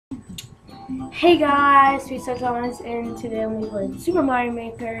Hey guys, we Sweet Thomas, and today we played Super Mario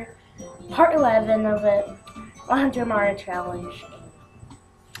Maker, part 11 of it, 100 Mario Challenge.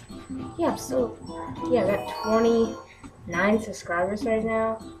 Yeah, I got 29 subscribers right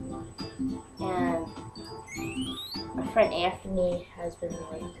now, and my friend Anthony has been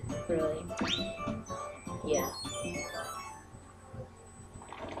really, yeah.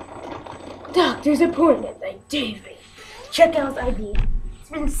 Doctor's appointment by David. Check out his ID. It's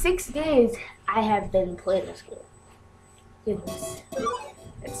been 6 days I have been playing this game. Goodness.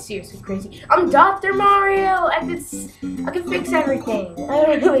 That's seriously crazy. I'm Dr. Mario! I can fix everything.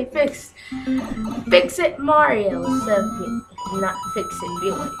 I really fix it Mario, so not fix it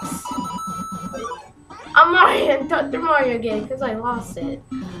Felix. I'm Mario, Dr. Mario again, because I lost it.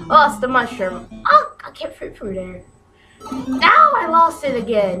 I lost the mushroom. Oh, I can't fit through there. Now I lost it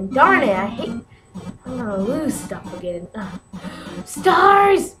again. Darn it, I'm gonna lose stuff again.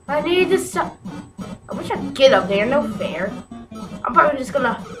 Stars! I need to stop. I wish I could get up there, no fair. I'm probably just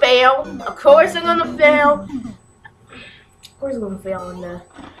gonna fail. Of course I'm gonna fail. Of course I'm gonna fail in the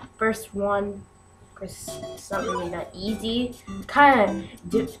first one. Of course, it's not really that easy. It's kind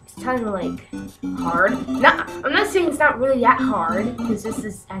of like hard. I'm not saying it's not really that hard, because this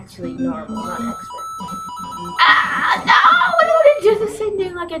is actually normal, not expert. Ah, no! I don't want to do the same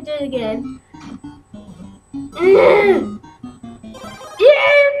thing like I did again. Yeah,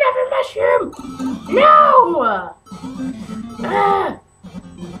 another mushroom! No!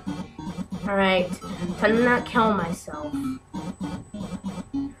 Alright, time to not kill myself.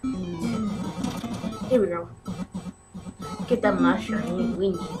 Here we go. Get that mushroom. We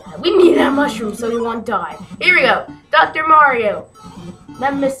need that. We need that mushroom so we won't die. Here we go. Dr. Mario.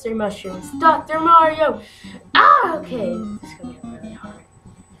 Not Mr. Mushrooms. Dr. Mario. Ah, okay. This is gonna be really hard.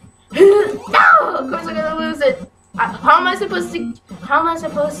 No! Of course I'm gonna lose it. How am I supposed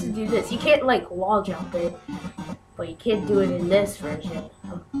to do this? You can't like wall jump it, but you can't do it in this version.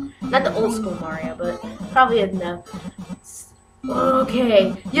 Not the old school Mario, but probably in the.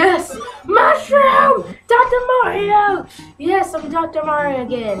 Okay. Yes, mushroom, Dr. Mario. Yes, I'm Dr. Mario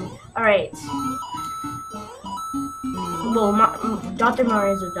again. All right. Well, Dr.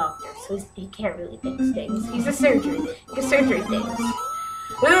 Mario's a doctor, so he can't really fix things. He's a surgeon. He can surgery things.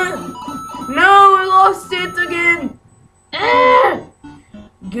 No, I lost it again.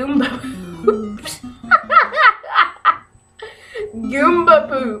 Goomba poops. Goomba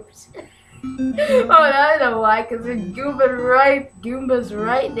poops. Oh, I know why, because there's Goomba's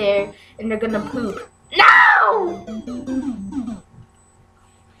right there, and they're gonna poop. No!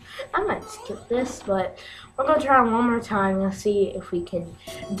 I might skip this, but we're gonna try one more time and see if we can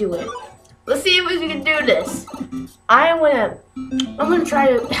do it. Let's see if we can do this. I'm gonna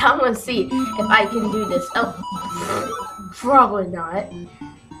see if I can do this. Oh, probably not.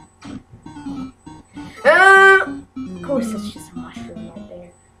 Of course, it's just a mushroom right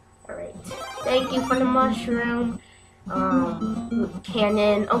there. Alright. Thank you for the mushroom.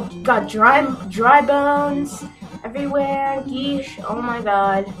 Cannon. Oh god, dry bones everywhere. Geesh. Oh my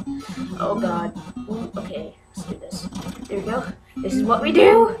god. Oh god. Ooh, okay, let's do this. There we go. This is what we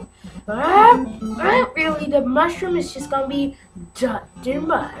do. Really, the mushroom is just gonna be Dr.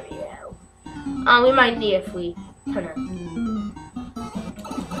 Mario. We might need if we kind of.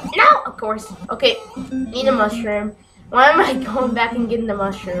 No, of course. Okay, need a mushroom. Why am I going back and getting the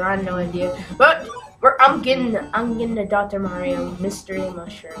mushroom? I have no idea. But I'm getting the Dr. Mario mystery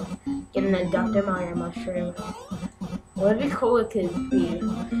mushroom. Getting the Dr. Mario mushroom. What'd be cool it could be?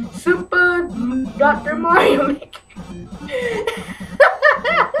 Super Dr. Mario Maker.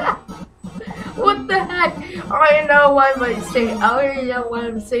 What the heck? I don't know why I'm saying. I already know why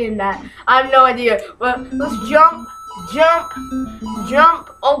I'm saying that. I have no idea. But let's jump.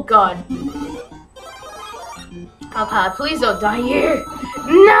 Oh god. Oh god, please don't die here.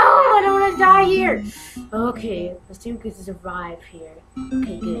 No, I don't want to die here. Okay, let's see if we can survive here.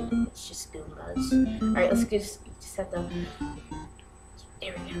 Okay, good. It's just Goombas. Alright, let's just have to.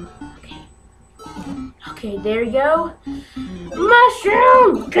 There we go. Okay. Okay, there we go.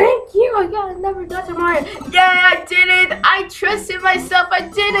 Mushroom! Thank you! I got another Dr. Mario. Yeah, I did it! I trusted myself. I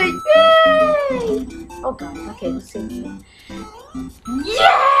did it! Yay! Oh god, okay, let's see.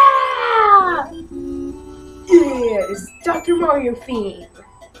 Yeah! Yeah, it's Dr. Mario theme.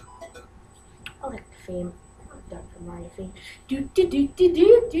 I like the theme. I like Dr. Mario theme. Do do do do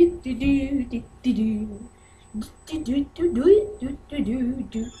do do do do do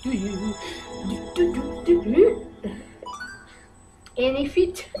do do. And if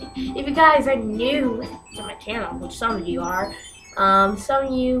you guys are new to my channel, which some of you are, some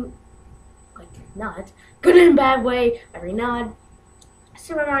of you like not good in a bad way, every nod.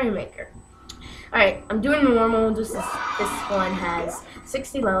 Super Mario Maker. Alright, I'm doing normal. This one has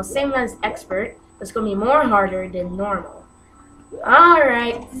 60 levels, same as expert. It's gonna be more harder than normal.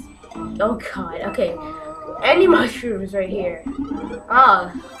 Alright. Oh god, okay. Any mushrooms right here.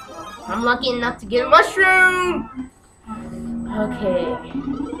 Ah, I'm lucky enough to get a mushroom! Okay.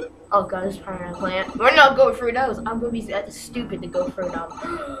 Oh god, this is piranha plant. We're not going through those. I'm gonna be stupid to go through them.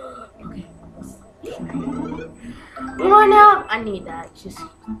 Okay. One up! I need that.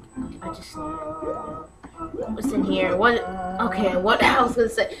 I just need it. What's in here? What? Okay, what I was gonna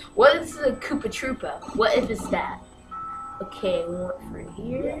say. What is the Koopa Troopa? What if it's that? Okay, what for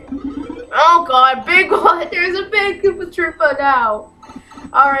here? Oh god, big one! There's a big Koopa Troopa now!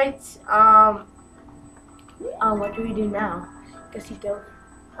 Alright, what do we do now? Guess you go.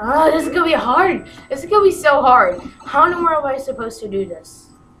 Oh, this is gonna be hard! This is gonna be so hard! How in the world am I supposed to do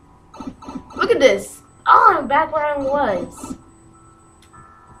this? Look at this! Oh, I'm back where I was.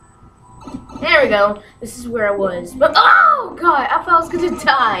 There we go. This is where I was. But oh god, I thought I was gonna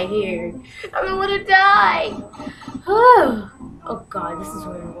die here. I don't want to die. Oh god, this is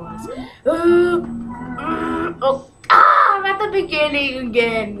where I was. I'm at the beginning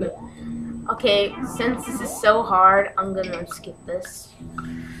again. Okay, since this is so hard, I'm gonna skip this.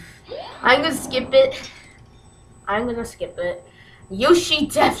 I'm gonna skip it. Yoshi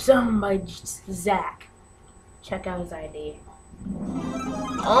Death Zone by Zach. Check out his ID.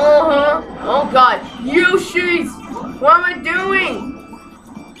 Oh god, Yoshi's! What am I doing?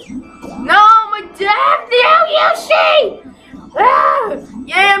 No, my death! No, Yoshi! Ah,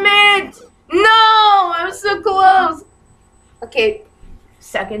 damn it! No, I was so close. Okay,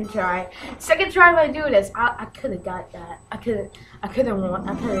 second try. Second try if I do this. I could have got that. I could have gotten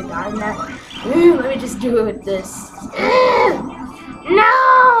that. Let me just do it with this.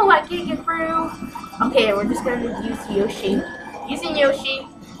 No, I can't get through. Okay, we're just gonna use Yoshi. Using Yoshi.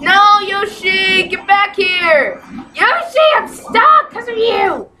 No, Yoshi, get back here. Yoshi, I'm stuck because of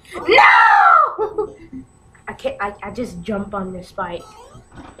you. No! I can't. I just jump on this spike.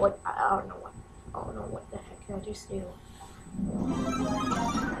 What? I don't know what the heck did I just do?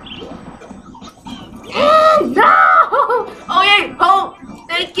 No! Oh yeah! Oh,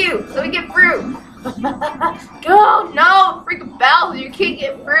 thank you. Let me get through. Go! No, freaking Bowser, you can't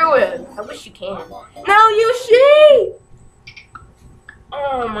get through it. I wish you can. No, Yoshi!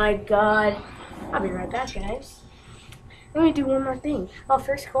 Oh my god. I'll be right back, guys. Let me do one more thing. Oh,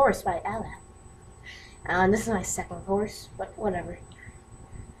 first chorus by Ella. This is my second chorus, but whatever.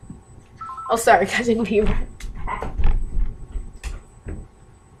 Oh, sorry, guys. I'll be right back.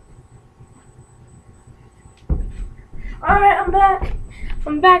 Alright, I'm back.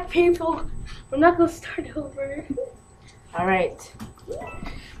 I'm back, people. I'm not gonna start over. Alright.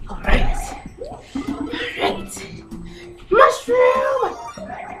 Alright. Alright. Mushroom!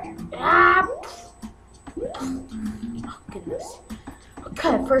 Ah. Oh, goodness. What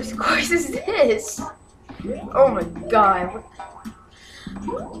kind of first course is this? Oh my god.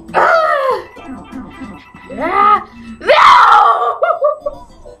 Ah! Ah! No!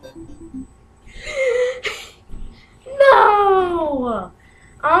 No!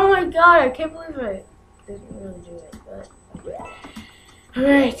 Oh my god, I can't believe it. Didn't really do it, but.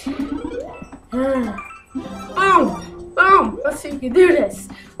 Alright. Boom! Boom! Let's see if we can do this.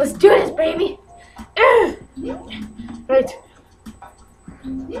 Let's do this, baby! Right.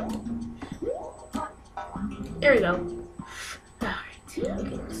 There we go. Alright.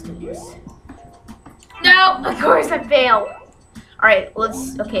 Okay, let's do this. No! Of course I failed! Alright,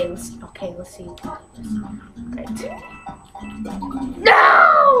 let's see. Right.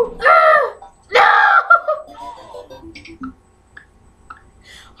 No! No!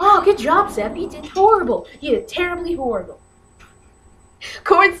 Oh, good job, Zep. You did horrible. You did terribly horrible.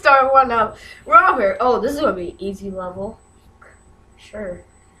 Coinstar 1 up. Robert. Oh, this is gonna be an easy level. Sure.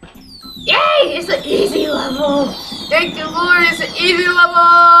 Yay! It's an easy level. Thank you, Lord. It's an easy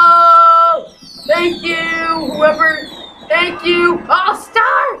level. Thank you, whoever. Thank you. Oh,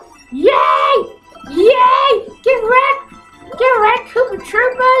 star! Yay! Yay! Get red, Koopa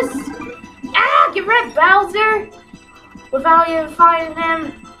Troopas! Ah, get red, Bowser! Without even fighting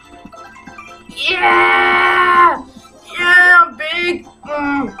them. Yeah! Yeah, I'm big.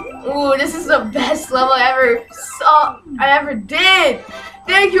 Ooh, this is the best level I ever did.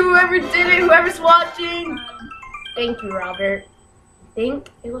 Thank you, whoever did it, whoever's watching. Thank you, Robert.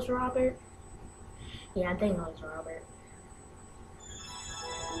 Think it was Robert? Yeah, I think it was Robert.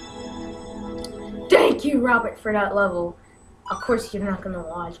 Thank you, Robert, for that level. Of course, you're not gonna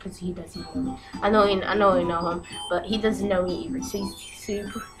watch because he doesn't know me. I know you know him, but he doesn't know me either. So he's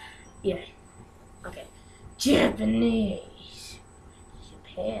super. Yeah. Okay. Japanese.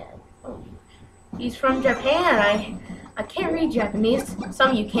 Japan. Oh. He's from Japan. I can't read Japanese.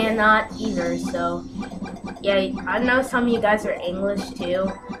 Some of you cannot either, so yeah, I know some of you guys are English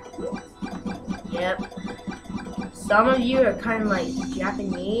too. Yep. Some of you are kind of like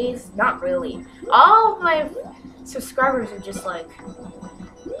Japanese. Not really. All of my subscribers are just like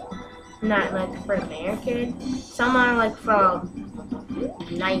not like for American. Some are like from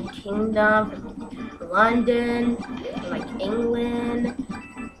United Kingdom, from London, from, like England.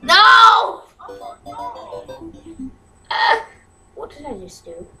 No! What did I just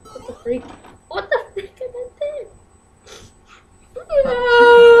do? What the freak? What the freak did I do?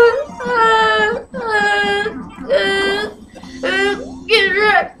 Get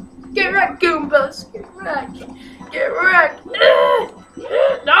wrecked! Get wrecked, Goombas! Get wrecked! Get wrecked!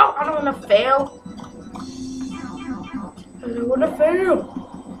 No, I don't want to fail. I don't want to fail.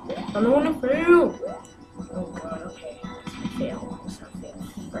 I don't want to fail. Oh god, okay. Let's fail. Let's not fail.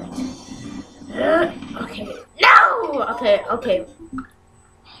 Right. Okay. No! Okay.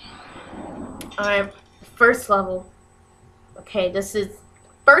 Alright. First level. Okay, this is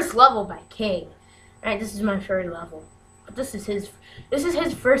first level by King. Alright, this is my third level. But this is his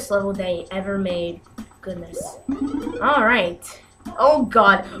first level that he ever made. Goodness. Alright. Oh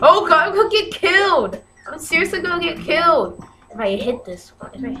god, I'm gonna get killed! I'm seriously gonna get killed! If I hit this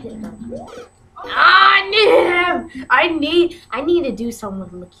one, if I hit him. I need him! I need to do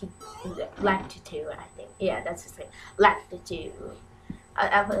something with Lactitude, I think. Yeah, that's his name. Lactitude.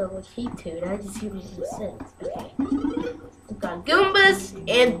 I put Lactitude, I just see what it says. Okay. We've got Goombas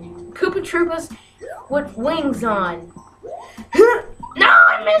and Koopa Troopas with wings on. No,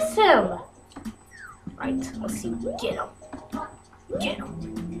 I missed him! Right, let's see. Get him. Get him.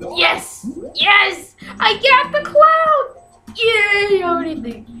 Yes! Yes! I got the cloud! Yay! I already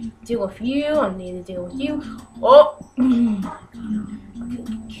need to deal with you. I need to deal with you. Oh! I could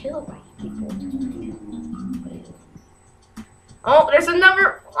get killed by you people. Oh, there's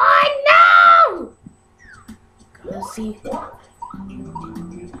another one! No! Let's see.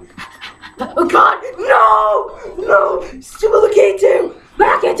 Oh god! No! No! Stupid Lakitu!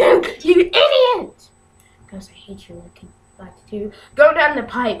 Lakitu! You idiot! Because I hate you, Lakitu. Go down the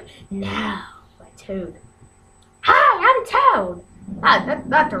pipe now, Toad. Hi, I'm Toad. That's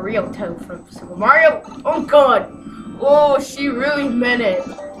not the real Toad from Super Mario. Oh god. Oh, she really meant it.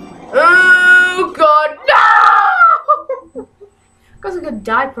 Oh god, no! Because I could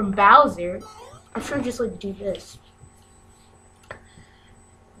die from Bowser. I should just like do this.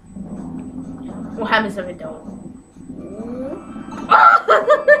 What happens if I don't?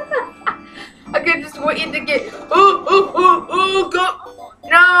 I could just wait to get. Oh, God.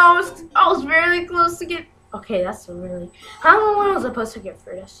 No, I was really close to get. Okay, that's really. How long was I supposed to get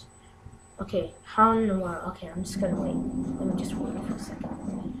for this? Okay, how in a while? Okay, I'm just gonna wait. Let me just wait for a second.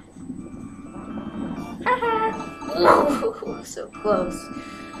 Haha. So close.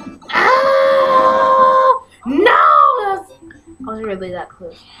 Oh! No! I wasn't really that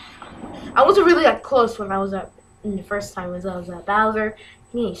close. I wasn't really that close when I was at the first time as I was at Bowser.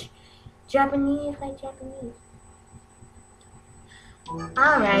 Niche. Japanese like Japanese.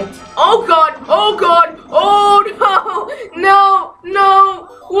 Alright. Oh god! Oh god! Oh no! No!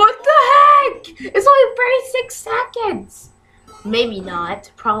 What the heck? It's only 36 seconds! Maybe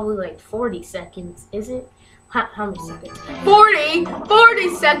not. Probably like 40 seconds. Is it? How many seconds? 40!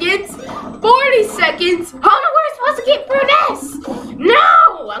 40 seconds! 40 seconds! How am I supposed to get through this?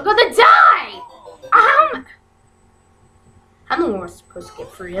 No! I'm gonna die! I don't know where I'm supposed to get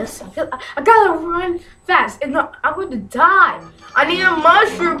through this. I gotta run fast, and I'm gonna die. I need a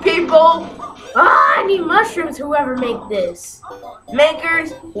mushroom, people. I need mushrooms. Whoever make this,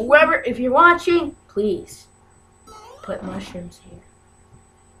 makers, whoever, if you're watching, please put mushrooms here.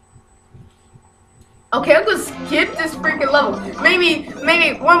 Okay, I'm gonna skip this freaking level. Maybe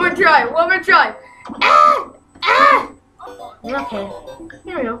one more try. One more try. Okay,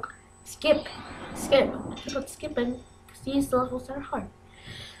 here we go. Skip. I keep skipping. These levels are hard.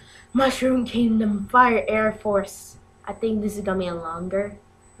 Mushroom Kingdom, Fire Air Force. I think this is gonna be a longer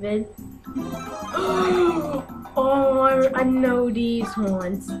vid. Oh, I know these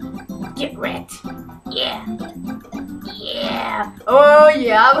ones. Get wrecked. Yeah. Oh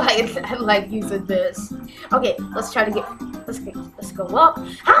yeah, I like using this. Okay, let's try to get. Let's go up.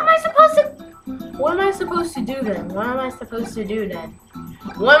 How am I supposed to? What am I supposed to do then?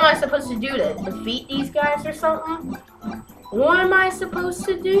 Defeat these guys or something? What am I supposed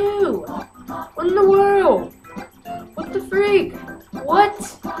to do? What in the world? What the freak?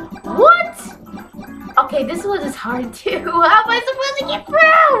 What? Okay, this one is hard too. How am I supposed to get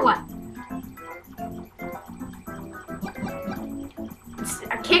through?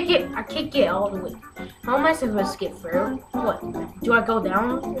 I can't get all the way. How am I supposed to get through? What? Do I go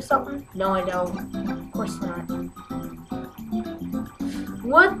down or something? No, I don't. Of course not.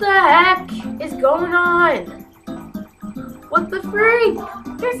 What the heck is going on? What the freak?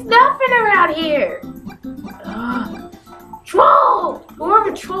 There's nothing around here. Troll!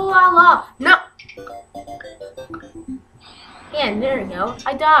 Whoever troll I love. No. Yeah, there we go.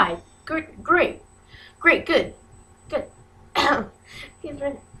 I died. Great. Good. Good.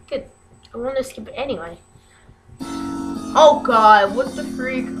 I want to skip it anyway. Oh god, what the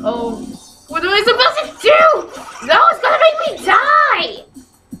freak? Oh, what am I supposed to do? That was gonna make me die!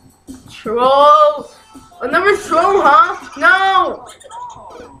 Troll! Another troll, huh? No!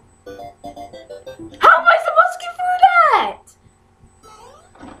 How am I supposed to get through that?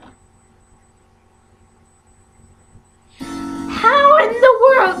 How in the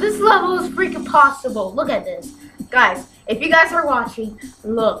world? This level is freaking possible. Look at this. Guys, if you guys are watching,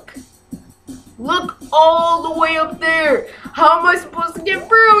 look. Look all the way up there. How am I supposed to get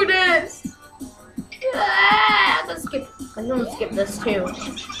through this? I'm gonna skip this too.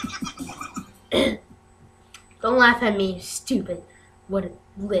 Don't laugh at me, stupid. What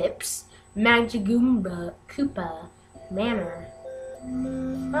lips? Magigoomba, Koopa, Manor.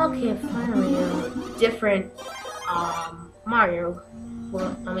 Okay, finally a different Mario.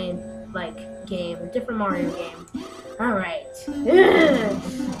 Well, I mean, like game, a different Mario game. All right.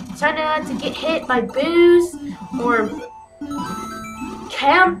 Try not to get hit by boos or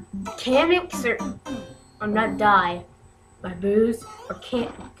Kamix or not die by boos or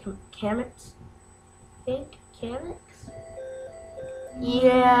Kamix. Think Kamix.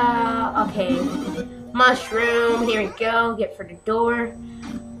 Yeah. Okay. Mushroom. Here we go. Get for the door.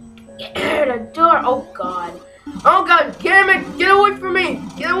 Get for the door. Oh god. Oh god. Kamix, get away from me.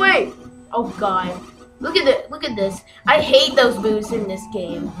 Get away. Oh god. Look at it. Look at this. I hate those boos in this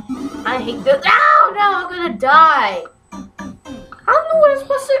game. I hate those. Oh no, I'm gonna die. I don't know what I'm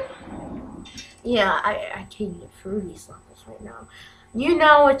supposed to. Yeah, I can't get through these levels right now. You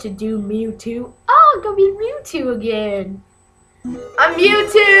know what to do, Mewtwo. Oh, I'm gonna be Mewtwo again. I'm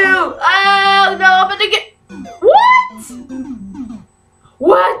Mewtwo. Oh no, I'm gonna get. What?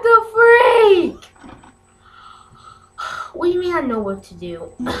 What the freak? What do you mean I know what to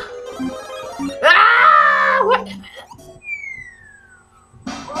do? Ah! What?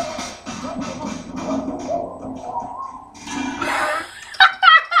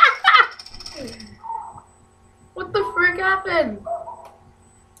 What the frick happened?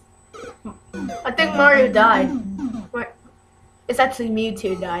 I think Mario died. What? It's actually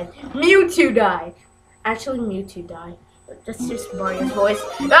Mewtwo died. Mewtwo died. Actually, Mewtwo died. That's just Mario's voice.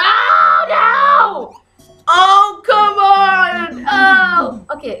 Oh no! Oh come on! Oh,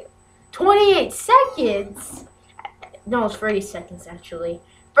 okay. 28 seconds. No, it's 30 seconds actually.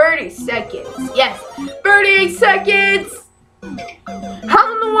 30 seconds. Yes, 38 seconds.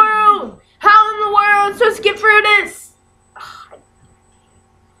 How in the world? How in the world am I supposed to get through this?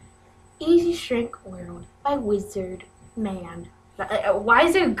 Easy Shrink World by Wizard Man. Why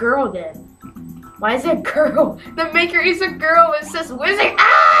is it a girl then? Why is it a girl? The maker is a girl. It says Wizard.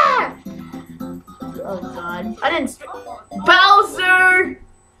 Ah! Oh god! I didn't. Bowser.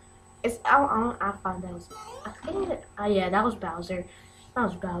 It's I found that was. I think it. Oh yeah, that was Bowser. That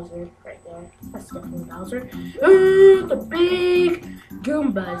was Bowser right there. That's definitely Bowser. Ooh, the big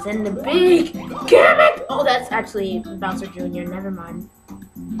Goombas and the big Gimmick. Oh, that's actually Bowser Jr. Never mind.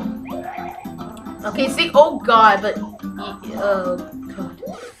 Okay, see. Oh god, but oh god.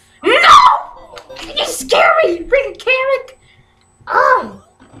 No! You scare me, you freaking Kamek. Oh.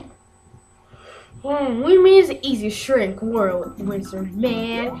 What do you mean it's an easy shrink world, Wizard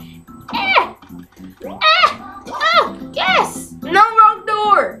Man? Oh, yes! No, wrong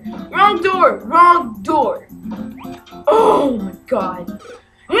door! Wrong door! Wrong door! Oh my god.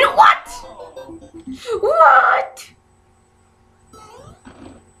 What? What?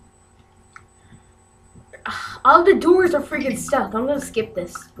 All the doors are freaking stuck. I'm gonna skip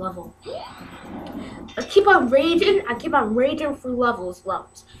this level. I keep on raging through levels.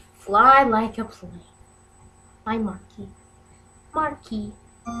 Fly like a plane. My Marky.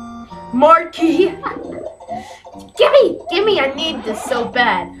 Gimme, I need this so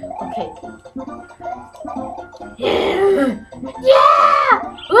bad. Okay. Yeah!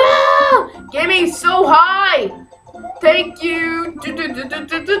 Woo! Gimme so high! Thank you!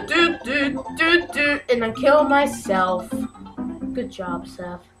 And I kill myself. Good job,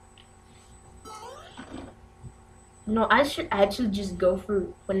 Seth. No, I should actually just go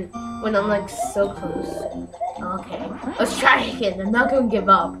through when I'm like so close. Okay, let's try again. I'm not gonna give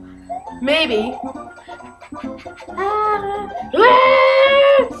up. Maybe.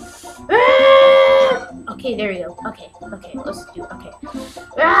 Okay, there we go. Okay, let's do it. Okay.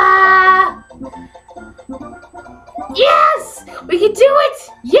 Yes! We can do it!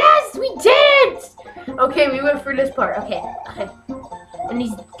 Yes, we did it! Okay, we went through this part. Okay. And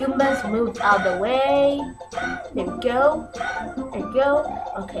these Goombas moved out of the way. There we go.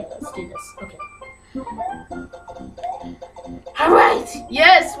 Okay, let's do this. Okay. Alright!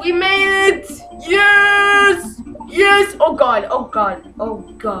 Yes, we made it! Yes! Yes! Oh god. Oh,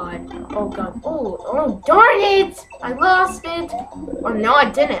 darn it! I lost it! Oh, no, I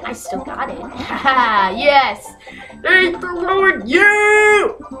didn't. I still got it. Haha, yes! Thank the Lord,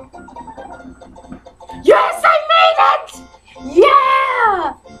 you! Yes, I made it!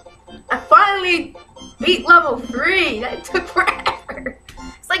 Yeah! I finally beat level 3. That took forever.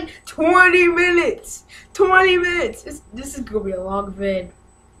 It's like 20 minutes. 20 minutes. This is gonna be a long vid.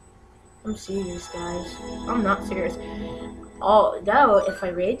 I'm serious, guys. I'm not serious. Oh, no, if I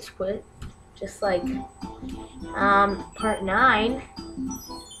rage quit, just like, part 9.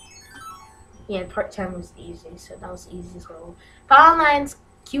 Yeah, part 10 was easy, so that was the easiest level. Power 9's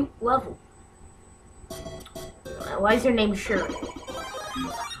cute level. Why is your name Shirley?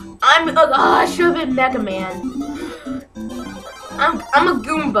 I should have been Mega Man. I'm a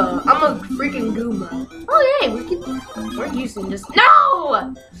Goomba. I'm a freaking Goomba. Oh yeah, we're using this.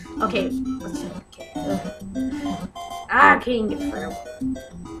 No! Okay, let's see. Okay. I can't get through.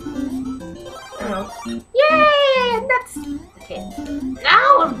 Oh. Yay! That's okay.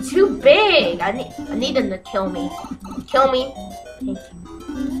 Now I'm too big. I need them to kill me. Kill me. Thank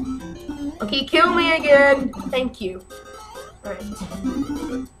you. Okay, kill me again. Thank you. Alright.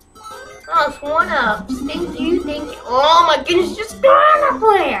 Oh, it's 1-ups. Thank you. Oh my goodness, just banana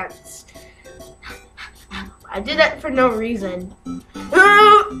plants! I did that for no reason.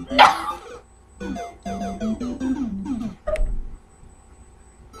 No!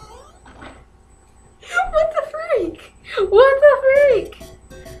 What the freak?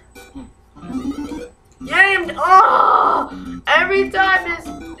 Yeah, oh! Every time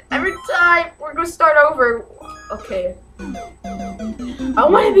we're gonna start over. Okay. I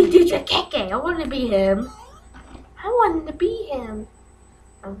want to be DJ Keke. I want to be him.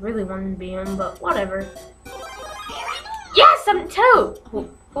 I really wanted to be him, but whatever. Yes, I'm Toad. Who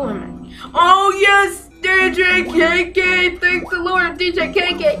am I? Oh yes, DJ Keke. Thank the Lord, DJ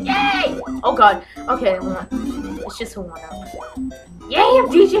Keke. Yay! Oh God. Okay, hold on. It's just a 1-up. Yay, I'm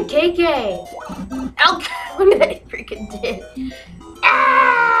DJ KK! Oh, look at that he freaking did.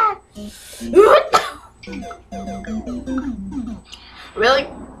 Ah! Really?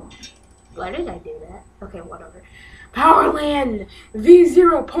 Why did I do that? Okay, whatever. Powerland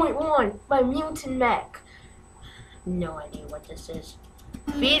V0.1 by Mutant Mech. No idea what this is.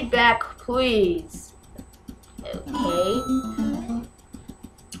 Feedback, please. Okay.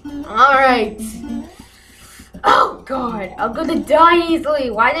 Alright. Oh God, I'm gonna die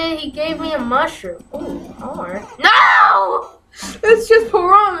easily. Why did he give me a mushroom? Oh, alright. No! It's just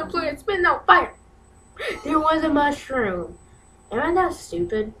piranha plant spitting out fire. There was a mushroom. Am I that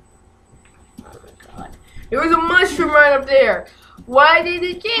stupid? Oh my God. There was a mushroom right up there. Why did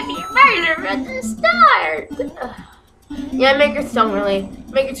it give me murder at the start? Yeah, Makers don't really.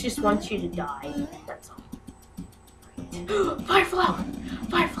 Makers just wants you to die. That's all. Fire flower!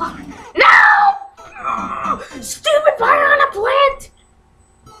 Fire flower! No! Stupid piranha plant!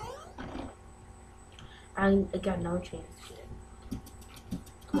 I got no chance.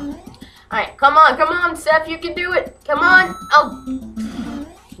 Alright, come on, Seth, you can do it. Come on. Oh.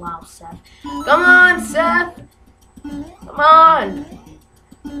 Wow, Seth. Come on, Seth. Come on.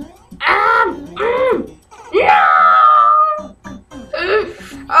 No!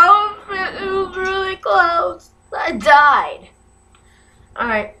 Oh, it was really close. I died.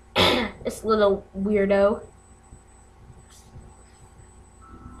 Alright. This little weirdo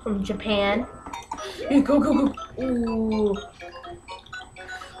from Japan. Hey, go. Ooh.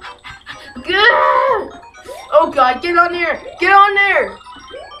 Good. Oh God, get on there. Get on there.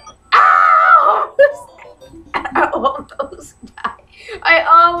 Ow! I almost died. I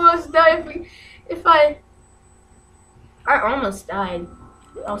almost died. I almost died.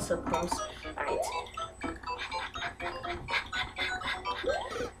 Also close. Alright.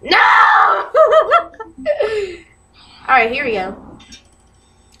 No! Alright, here we go.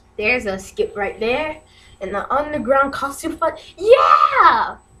 There's a skip right there. And the underground costume fight.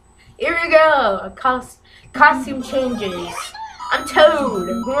 Yeah! Here we go. Costume changes. I'm Toad.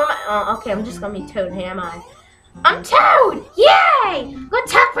 Who am I? Oh, okay, I'm just gonna be Toad. Who am I? I'm Toad! Yay! Go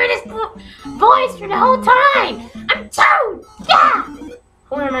talk for this voice for the whole time! I'm Toad! Yeah!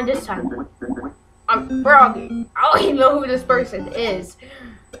 Who am I this time? I'm Froggy. I don't even know who this person is.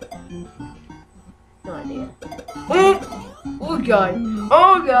 No idea. Oh god.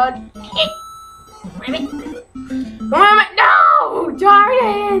 Oh god. No! Darn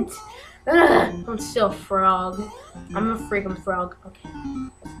it! Ugh, I'm still a frog. I'm a freaking frog. Okay.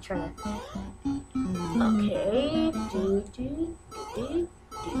 Let's try that. Okay.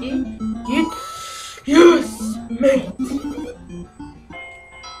 Yes! Mate!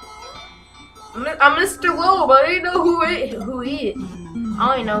 I'm Mr. Low, but I didn't know who he is. I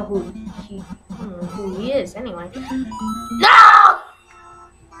only know who he is anyway. No!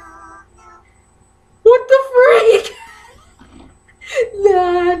 What the freak?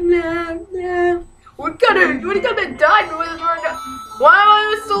 No. We're gonna die with right now. Why am I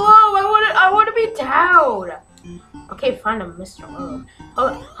Mr. Low? I wanna be Toad. Okay, fine, I'm Mr. Low.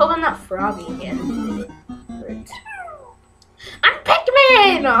 Hold on, not Froggy again. I'm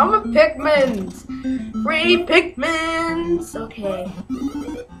Pikmin! I'm a Pikmin! Free Pikmins! Okay.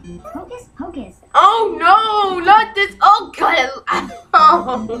 Hocus. Oh no! Not this! Oh god!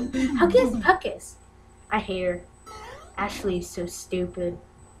 Oh! Hocus Pocus! I hate her. Ashley is so stupid.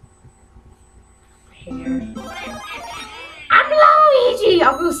 I hate her. I'm Luigi!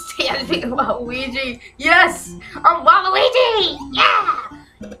 I'm gonna say anything about Luigi! Yes! I'm Waluigi! Yeah!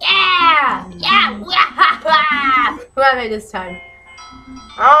 Who am I this time?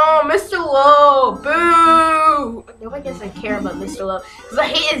 Oh, Mr. Low! Boo! Nobody doesn't care about Mr. Low. Because I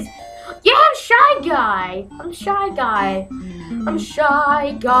hate his... Yeah, I'm Shy Guy! I'm Shy Guy. I'm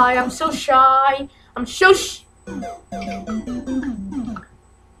Shy Guy. I'm so shy. I'm so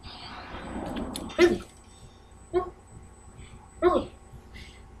Really? Really?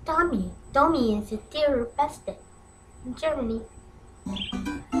 Tommy is a dear best in Germany.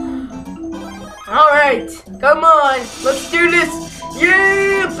 Alright, come on, let's do this.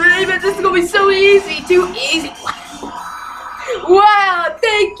 Yeah, baby, this is gonna be so easy, too easy. Wow,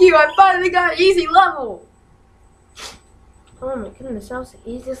 thank you, I finally got an easy level. Oh my goodness, that was the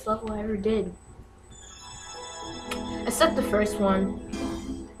easiest level I ever did. Except the first one.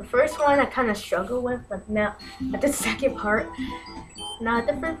 The first one I kind of struggled with, but now, at the second part, now at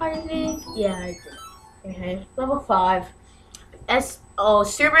the first part I think, yeah, I did. Okay, level 5.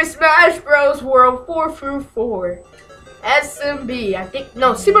 Super Smash Bros. World 4 through 4. SMB, I think,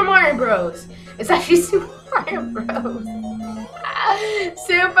 no, Super Mario Bros. It's actually Super Mario Bros.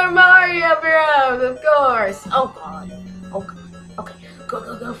 Super Mario Bros, of course. Oh god. Oh god. Okay,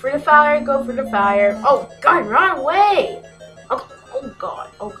 go for the fire, go for the fire. Oh god, run away. Okay. Oh god.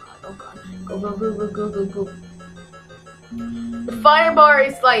 Go. The fire bar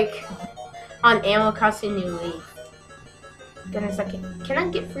is like on Animal Crossing New Leaf. Goodness, can I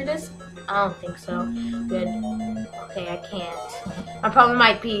get through this? I don't think so. Good. Okay, I can't. I probably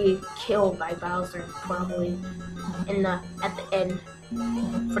might be killed by Bowser, probably. At the end.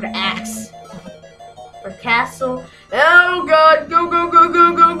 For the axe. For castle. Oh god, go.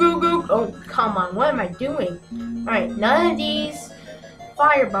 Oh, come on, what am I doing? Alright, none of these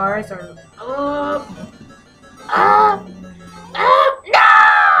fire bars are no!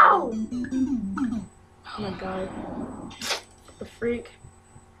 Oh my god. The freak.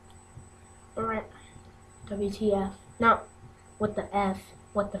 Alright. WTF. No. What the F?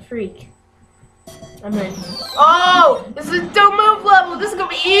 What the freak? I'm in. Oh! This is a don't move level! This is gonna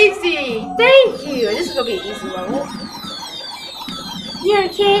be easy! Thank you! This is gonna be an easy level. You're a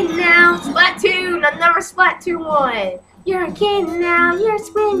kid now! Splatoon! Another Splatoon one! You're a kid now! You're a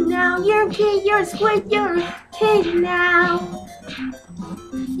squid now! You're a kid! You're a squid! You're a kid now!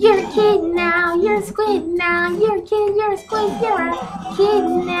 You're a kid now, you're a squid now, you're a kid, you're a squid, you're a kid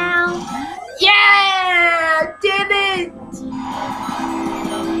now. Yeah! Did it!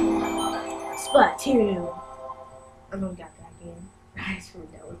 Splatoon. I don't got that game. I actually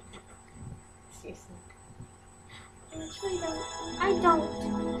don't. Seriously. I actually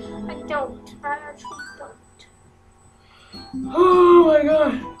don't. I actually don't. Oh my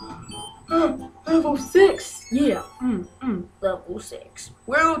god. Level 6! Yeah, level 6.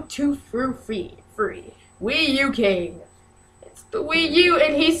 World 2 through 3. Wii U King. It's the Wii U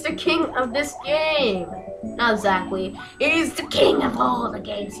and he's the king of this game. Not exactly. He's the king of all the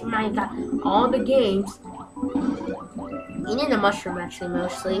games. He might got all the games. You need the mushroom actually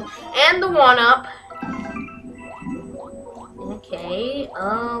mostly. And the 1-up. Okay,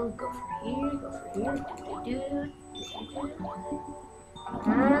 go for here.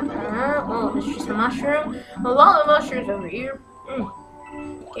 Oh, it's just a mushroom. A lot of mushrooms over here.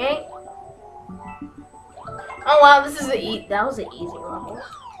 Okay. Oh wow, this is that was an easy level.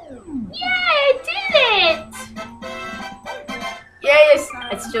 Yay, I did it! Yes!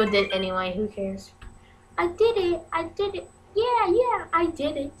 I still did anyway. Who cares? I did it. I did it. Yeah. I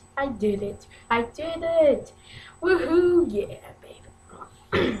did it. I did it. I did it. Woohoo! Yeah, baby.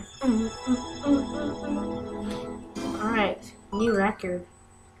 Alright. New record.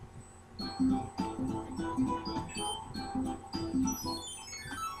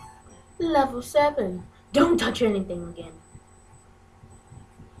 Level 7. Don't touch anything again.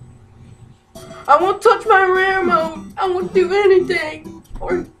 I won't touch my rare mode. I won't do anything.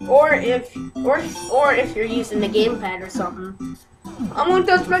 Or if you're using the gamepad or something. I won't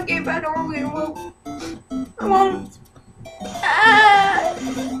touch my gamepad or rare mode. I won't. Ah!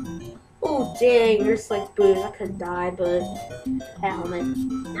 Oh dang, you're like booze. I could die, but helmet.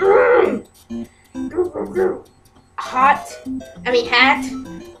 Hat.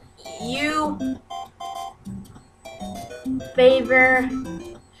 You favor.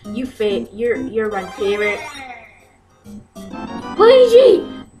 You're my favorite. Luigi!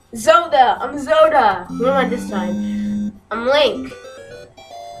 Zelda! I'm Zelda! What am I this time? I'm Link.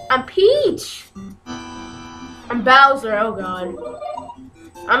 I'm Peach! I'm Bowser, oh god.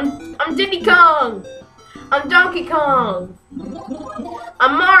 I'm Diddy Kong! I'm Donkey Kong!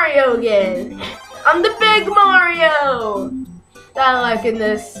 I'm Mario again! I'm the big Mario! I like in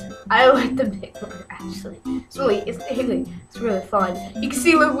this. I like the big one actually. It's really fun. You can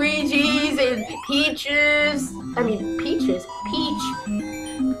see Luigi's and Peaches. Peach.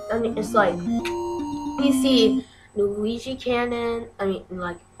 It's like you see Luigi cannon. A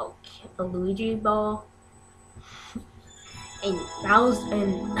Luigi ball. And Bowser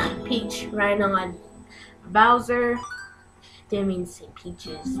and Peach riding on Bowser. That means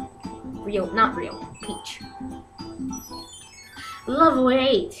Peaches. Not real. Peach. Level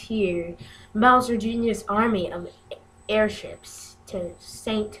 8 here. Bowser Jr.'s army of airships to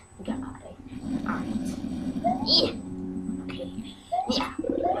Saint Guy. Alright. Yeah. Okay. Yeah.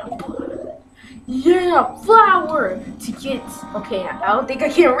 Yeah, flower to get. Okay, I don't think I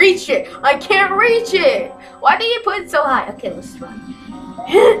can reach it. I can't reach it. Why did you put it so high? Okay, let's try.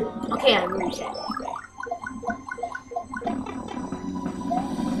 Okay, I reached it.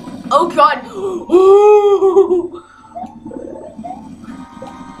 Oh god. Ooh.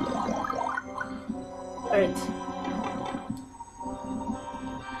 Alright.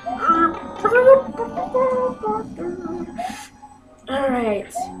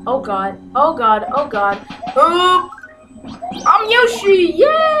 Alright. Oh god. Oh god. Oh god. I'm Yoshi!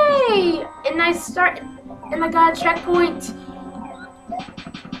 Yay! And I got a checkpoint.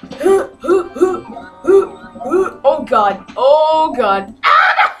 Oh god. Oh god.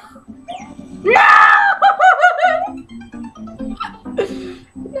 Ah! No!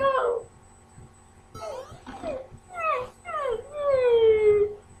 No!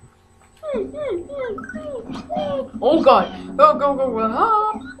 Oh god! Go!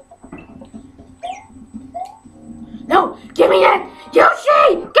 No! Give me that!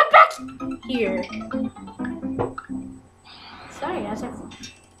 Yoshi! Get back here! Sorry, guys.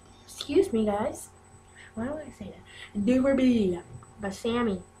 Excuse me, guys. Why do I say that? Doober B by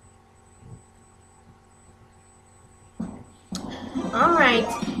Sammy. Alright,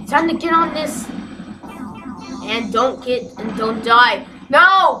 time to get on this. And don't die.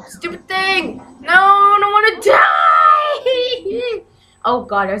 No! Stupid thing! No, I don't want to die! Oh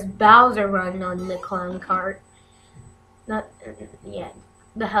god, there's Bowser running on the clown cart. The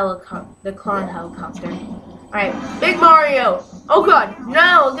clown helicopter. Alright, Big Mario! Oh god,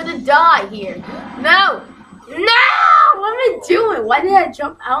 no, I'm gonna die here. No! No! What am I doing? Why did I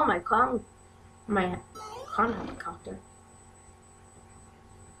jump out of my clown helicopter?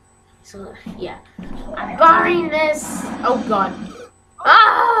 So, yeah. I'm borrowing this! Oh god.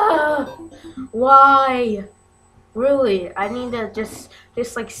 Ah! Why? Really? I need to just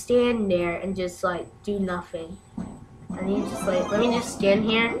like stand there and just like do nothing. I need to just like, let me just stand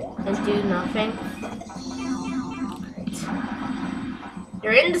here and do nothing. Right.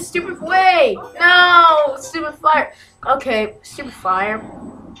 You're in the stupid way! No! Stupid fire! Okay, stupid fire.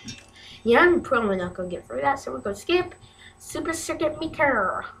 Yeah, I'm probably not gonna get through that, so we're gonna skip Super Circuit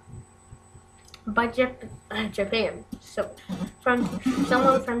Maker by Japan. So, from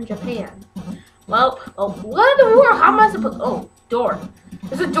someone from Japan. Well, oh, what in the world? How am I supposed? Oh, door.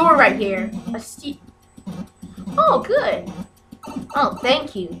 There's a door right here. Oh, good. Oh,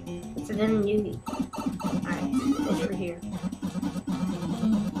 thank you. So then you. Alright, it's for here.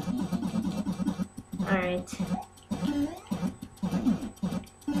 Alright.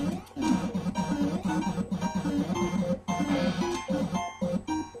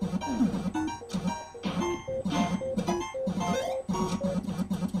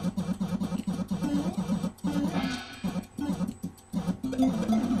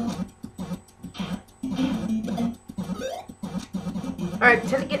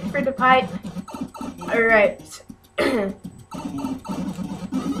 it for the pipe. Alright.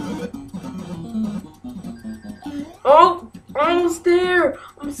 Oh, almost there.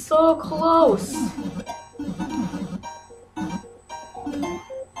 I'm so close.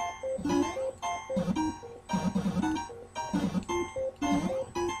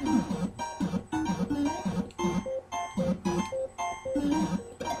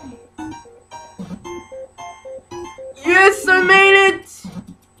 Yes, I made it!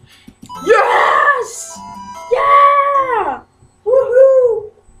 Yes! Yeah!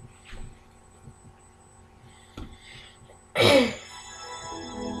 Woohoo!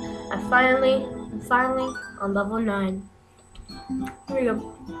 I'm finally on level 9. Here we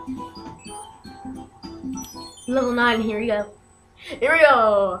go. Level 9, here we go. Here we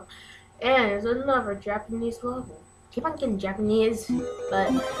go! And there's another Japanese level. Keep on getting Japanese, but...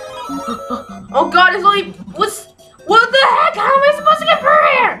 Oh god, it's only... What the heck? How am I supposed to get through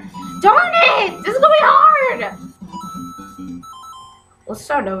here? Darn it! This is gonna be hard! Let's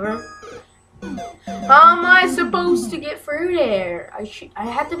start over. How am I supposed to get through there? I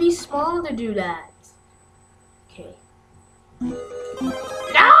have to be small to do that. Okay.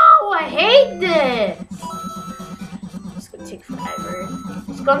 No! I hate this! It's gonna take forever.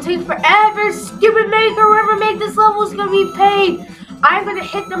 It's gonna take forever! Stupid maker! Whoever made this level is gonna be paid! I'm gonna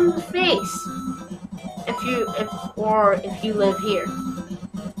hit them in the face. If you live here.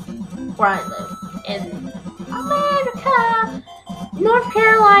 Where I live. In America! North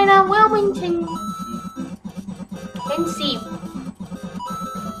Carolina, Wilmington, NC,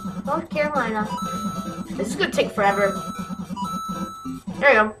 North Carolina. This is gonna take forever.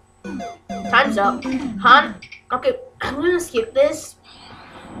 There you go. Time's up. Huh? Okay, I'm gonna skip this.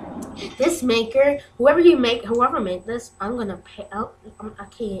 This maker, whoever made this, I'm gonna pay out. I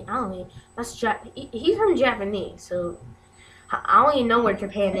don't even. That's he's from Japanese, so I don't even know where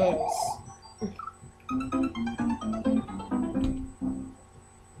Japan is.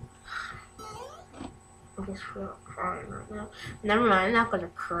 I'm just crying right now. Never mind, I'm not gonna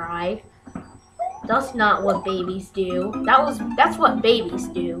cry. That's not what babies do. That's what babies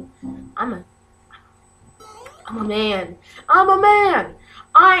do. I'm a man. I'm a man.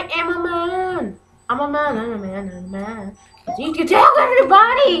 I am a man. I'm a man. I'm a man. I'm a man. You can tell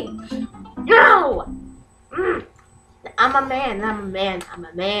everybody. No. I'm a man. I'm a man. I'm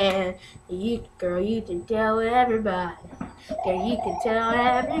a man. You can tell everybody. Girl, you can tell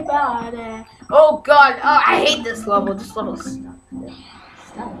everybody. Oh God! Oh, I hate this level. This level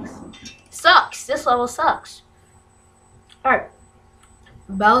sucks. This level sucks. All right.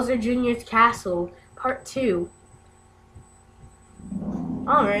 Bowser Jr.'s Castle, Part 2.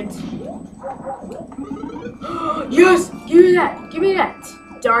 Alright. Yes! Give me that! Give me that!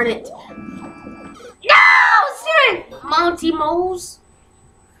 Darn it. No! Stupid! Monty Moles.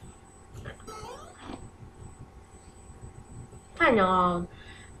 Kind of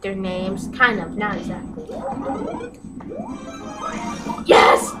their names. Kind of. Not exactly.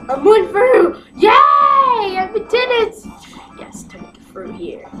 Yes! I went through! Yay! I did it! Yes, time to get through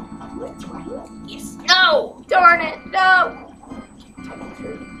here. Yes! No! Darn it! No!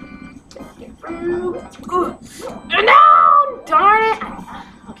 Get through. No! Darn it!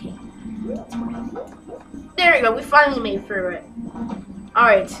 Okay. There we go. We finally made through it.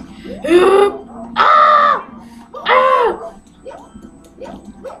 Alright.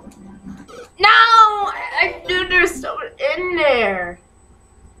 No! I knew there's someone in there.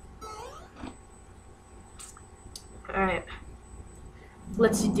 Alright.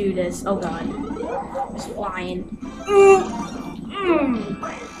 Let's do this. Oh god. It's flying. Ooh.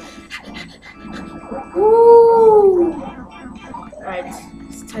 Alright.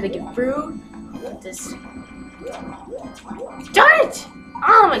 Let's try to get through this. Darn it!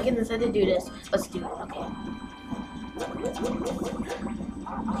 Oh my goodness, I did do this. Let's do it. Okay.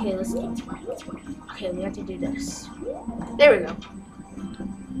 Okay, let's do it. Okay, we have to do this. There we go.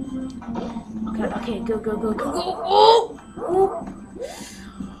 Okay, go. Oh! Oh!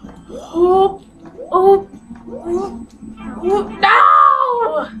 Oh! Oh! Oh! No!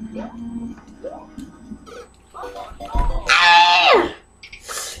 Ah!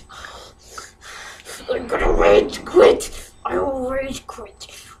 I'm gonna rage quit. I will rage quit.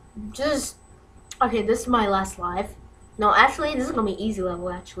 Just okay. This is my last life. No, actually, this is gonna be easy level.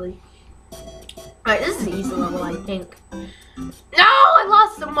 Actually, alright, this is an easy level, I think. No, I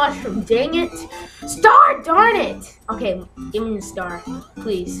lost the mushroom. Dang it! Star, darn it! Okay, give me the star,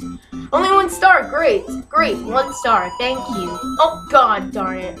 please. Only 1 star. Great, 1 star. Thank you. Oh God,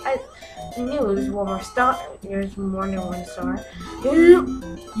 darn it! I knew it was 1 more star. There's more than 1 star.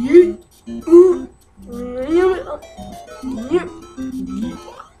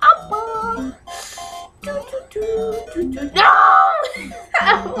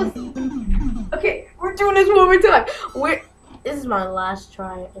 Okay, we're doing this one more time. This is my last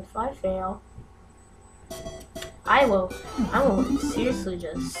try. If I fail, I will seriously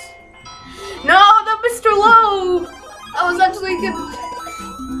just. No, the Mr. Loeb! I was actually good.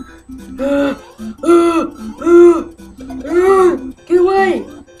 Get away!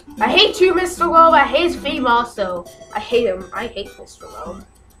 I hate you, Mr. Loeb. I hate his fame also. I hate him. I hate Mr. Loeb.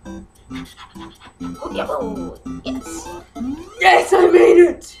 Oh, yeah, oh, yes. Yes, I made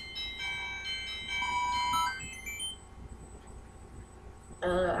it!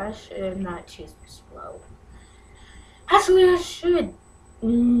 I should not choose Mr. Loeb. Actually, I should.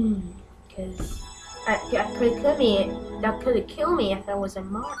 Because that could kill me. That could kill me if I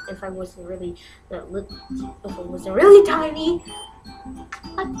wasn't if I wasn't really tiny.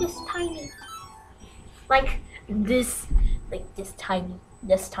 Like this tiny. Like this tiny.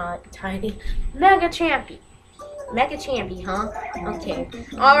 Mega Champy, huh? Okay.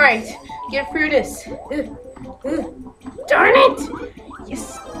 Alright. Get through this. Darn it!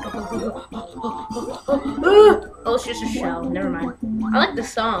 Yes. Oh, it's just a shell. Never mind. I like the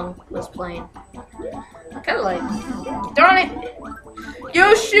song was playing. I kind of like. Darn it!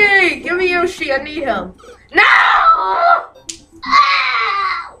 Yoshi! Give me Yoshi. I need him. No!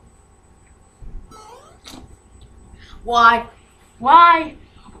 Ow! Why? Why?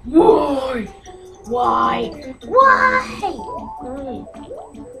 Why? Why? Why?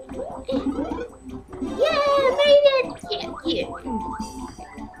 Yeah, made it! Yeah.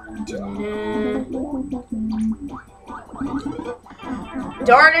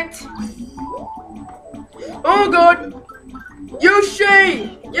 Darn it! Oh god!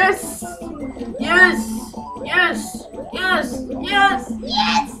 Yoshi! Yes! Yes! Yes! Yes! Yes!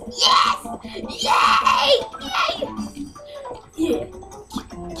 Yes! Yes! Yay! Yay! Yeah.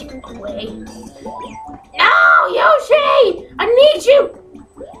 Get away. No, Yoshi! I need you!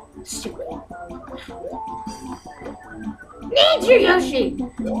 Stupid. Need you, Yoshi!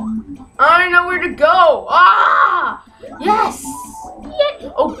 I don't know where to go. Ah! Yes!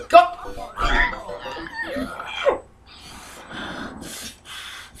 Yeah. Oh, God!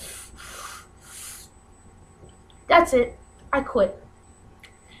 That's it. I quit.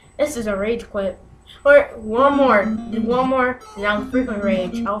 This is a rage quit. Or one more, and I'm freaking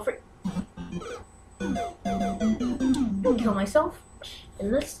rage. I'll kill myself,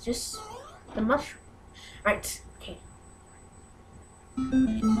 and let's just the mushroom. Right, okay.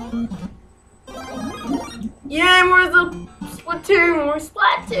 Yeah, more the Splatoon, more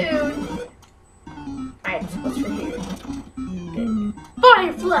Splatoon. Alright, what's for here? Good.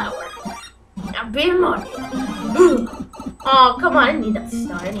 Fire flower. Now be more. Oh, come on, I need that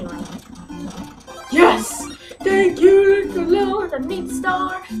star anyway. Yes! Thank you, little Lord. I need the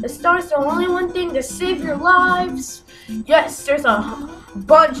star. The star's the only one thing to save your lives. Yes, there's a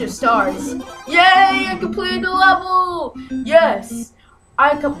bunch of stars. Yay! I completed the level. Yes,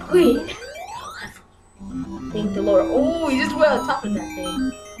 I completed the level. Thank the Lord. Oh, you just went on top of that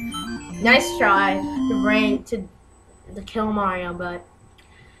thing. Nice try to kill Mario, but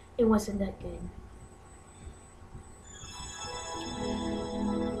it wasn't that good.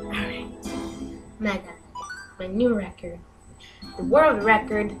 Mega, my new record, the world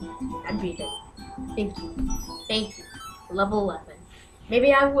record. I beat it. Thank you. Level 11.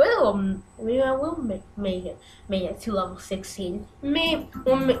 Maybe I will make it to level 16. Maybe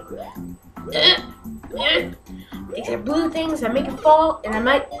these are blue things that make it fall, and I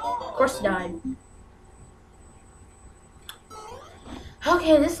might, of course, die.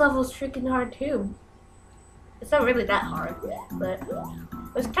 Okay, this level is freaking hard too. It's not really that hard, but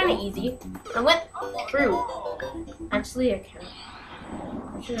it was kind of easy. I went through. Actually,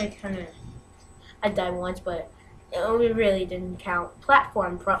 I died once, but it really didn't count.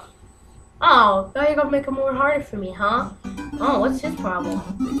 Platform pro. Oh, now you're gonna make it more harder for me, huh? Oh, what's his problem?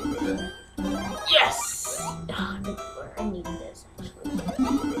 Yes! Oh, I need this, actually.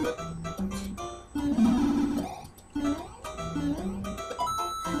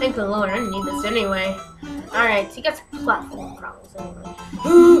 Thank the Lord, I need this anyway. Alright, he got some platform problems anyway.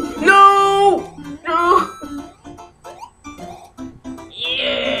 No! No!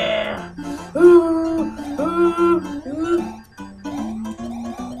 Yeah!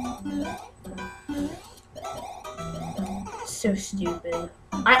 So stupid.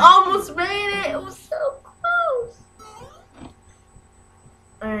 I almost made it! It was so close!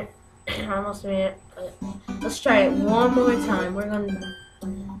 Alright, I almost made it. But let's try it one more time. We're gonna...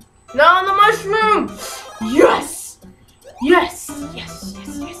 No, on the mushroom! Yes! Yes! Yes,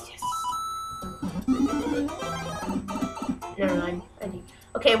 yes, yes, yes. Never mind.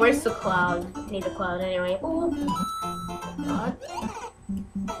 Okay, where's the cloud? Need a cloud anyway. Oh God.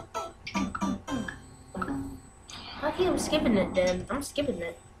 Okay, I'm skipping it then. I'm skipping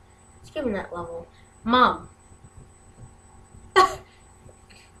it. Skipping that level. Mom.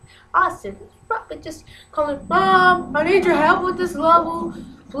 Austin, probably just calling, Mom, I need your help with this level.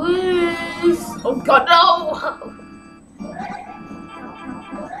 Please. Oh God, no.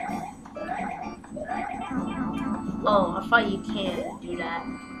 Oh, I thought you can't do that.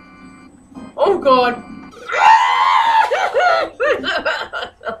 Oh God.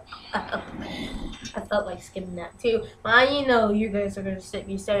 I felt like skipping that too. You know you guys are gonna sit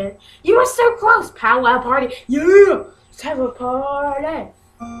me saying, you were so close, powwow party. Yeah, let's have a party.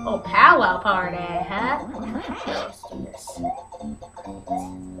 Oh, powwow party, huh? Let's do this.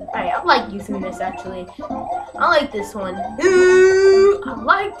 Alright, I like using this actually. I like this one. Ooh, I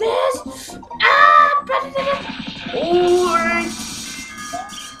like this. Ah, alright.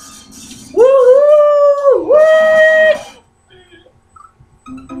 Woohoo! What?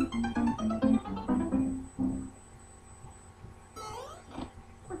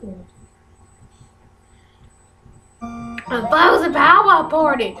 I thought it was a powwow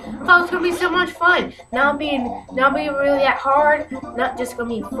party. I thought it was gonna be so much fun. Not being really that hard. Not just gonna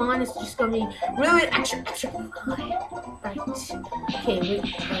be fun. It's just gonna be really extra fun. Right. Okay.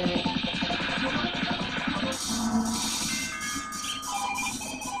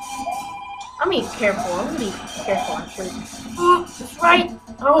 I'm being careful. I'm gonna be careful actually. Oh, that's right.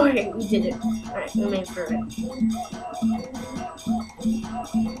 Oh, okay, we did it. All right, we made it through it.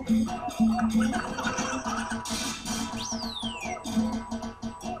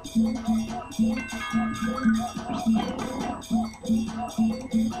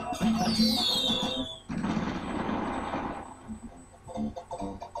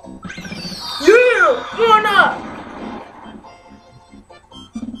 Yeah, one up.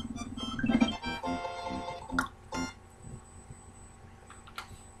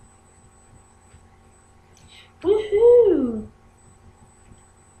 Woohoo!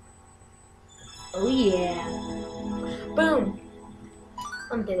 Oh yeah! Boom!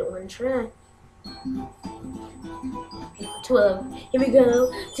 I did it one try. 12. Here we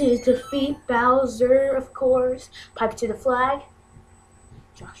go to defeat Bowser, of course. Pipe to the flag.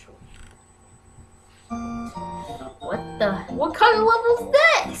 Joshua. What kind of level is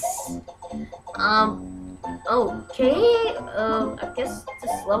this? Okay. I guess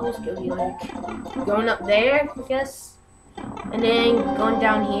this level's gonna be like going up there, I guess, and then going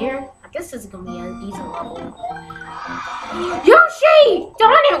down here. I guess this is gonna be an easy level. Yoshi!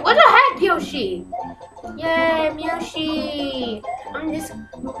 Darn it! What the heck, Yoshi? Yay, Yoshi! I'm just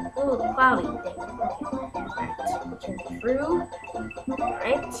cloudy thing. Alright, turn through.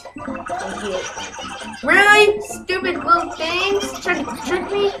 Alright. Really? Stupid little things trying to trick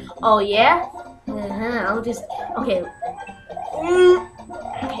me? Oh yeah? I'll just okay.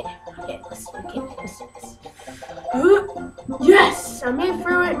 Okay, let's do this. Yes! I made it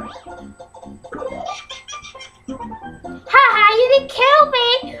through it. Haha, you didn't kill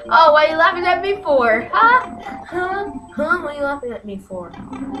me! Oh, what are you laughing at me for? Huh? What are you laughing at me for?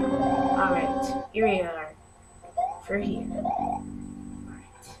 Alright, here we are. For here.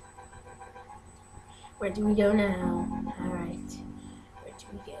 Alright. Where do we go now? Alright. Where do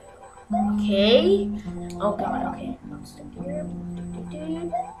we go? Okay. Oh god, okay. Let's do here. Okay,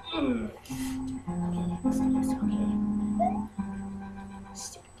 let's do this, okay.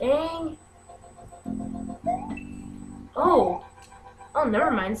 Stupid thing. Oh,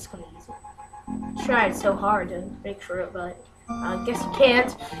 never mind. It's gonna be easy. Tried so hard to make sure, but I guess you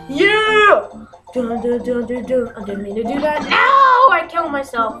can't. Yeah! Dun, dun, dun, dun, dun. I didn't mean to do that. No! I killed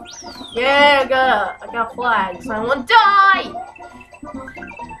myself. Yeah, I got flags. I won't die.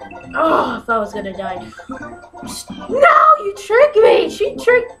 Oh, I thought I was gonna die. No, you tricked me.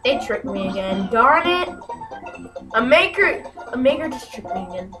 They tricked me again. Darn it. A maker just tricked me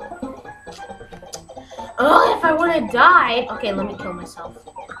again. Oh, if I would have died. Okay, let me kill myself.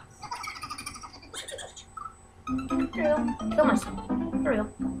 Kill myself. There we go.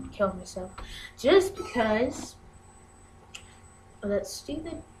 Kill myself. Just because of that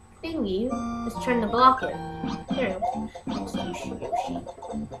stupid thingy is trying to block it. There we go.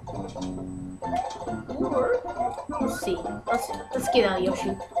 Or let's see. Let's get out,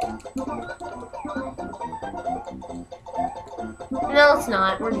 Yoshi. No, it's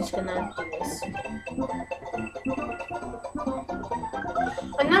not. We're just gonna do this.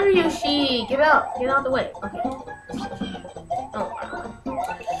 Another Yoshi! Get out! Get out of the way. Okay. Oh.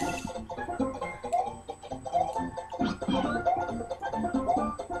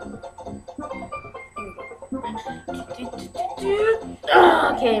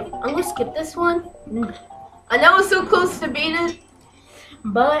 Okay, I'm gonna skip this one. I know it's so close to beating it,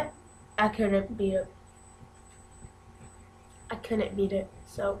 but I couldn't beat it. I couldn't beat it,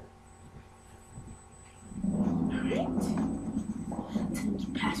 so. Alright.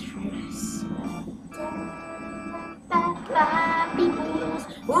 Pass for this.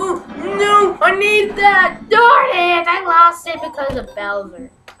 Oh, no! I need that! Darn it! I lost it because of Bowser.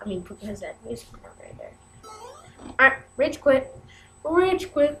 I mean, because that music note right there. Alright, rage quit.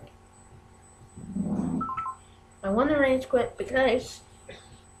 Rage quit. I want to rage quit because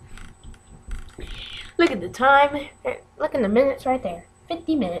look at the time. Look at the minutes right there.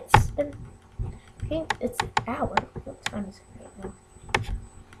 50 minutes. Okay, it's an hour. What time is it right now?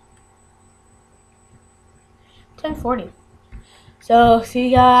 10:40. So see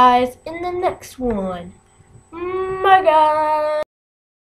you guys in the next one. Bye guys.